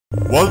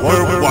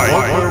Walter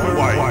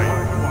White.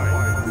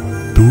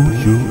 Do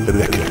you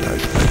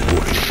recognize my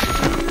voice?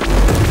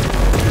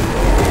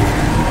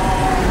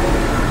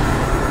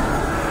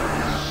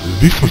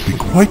 This must be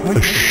quite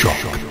a shock.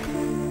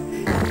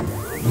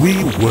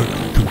 We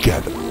worked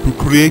together to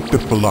create the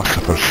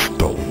Philosopher's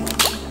Stone,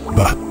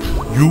 but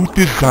you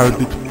desired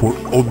it for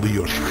only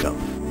yourself.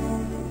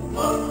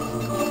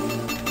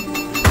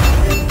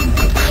 You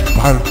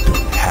conspired to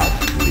have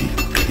me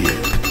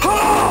killed.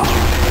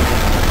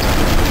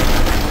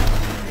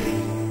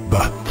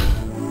 But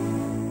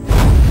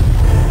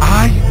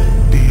I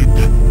did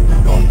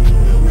not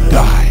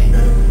die.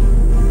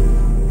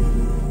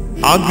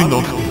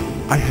 Unbeknownst to you,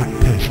 I had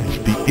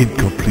tested the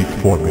incomplete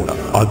formula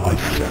on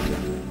myself.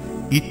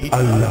 It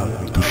allowed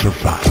me to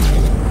survive.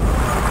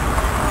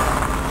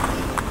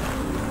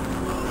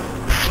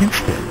 Since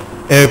then,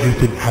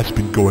 everything has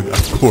been going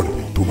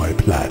according to my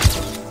plan.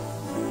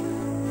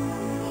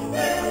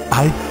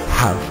 I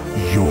have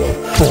your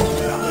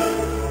formula.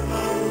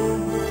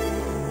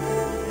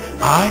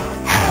 I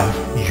have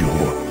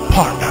your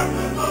partner.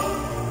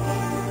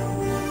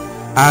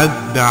 And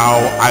now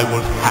I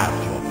will have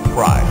your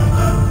pride.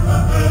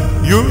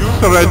 You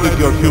surrendered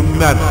your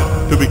humanity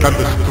to become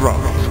the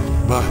strongest,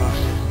 but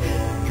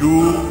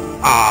you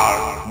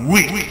are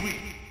weak.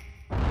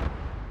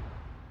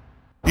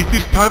 It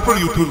is time for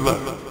you to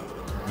learn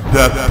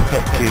the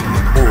pecking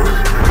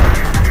order.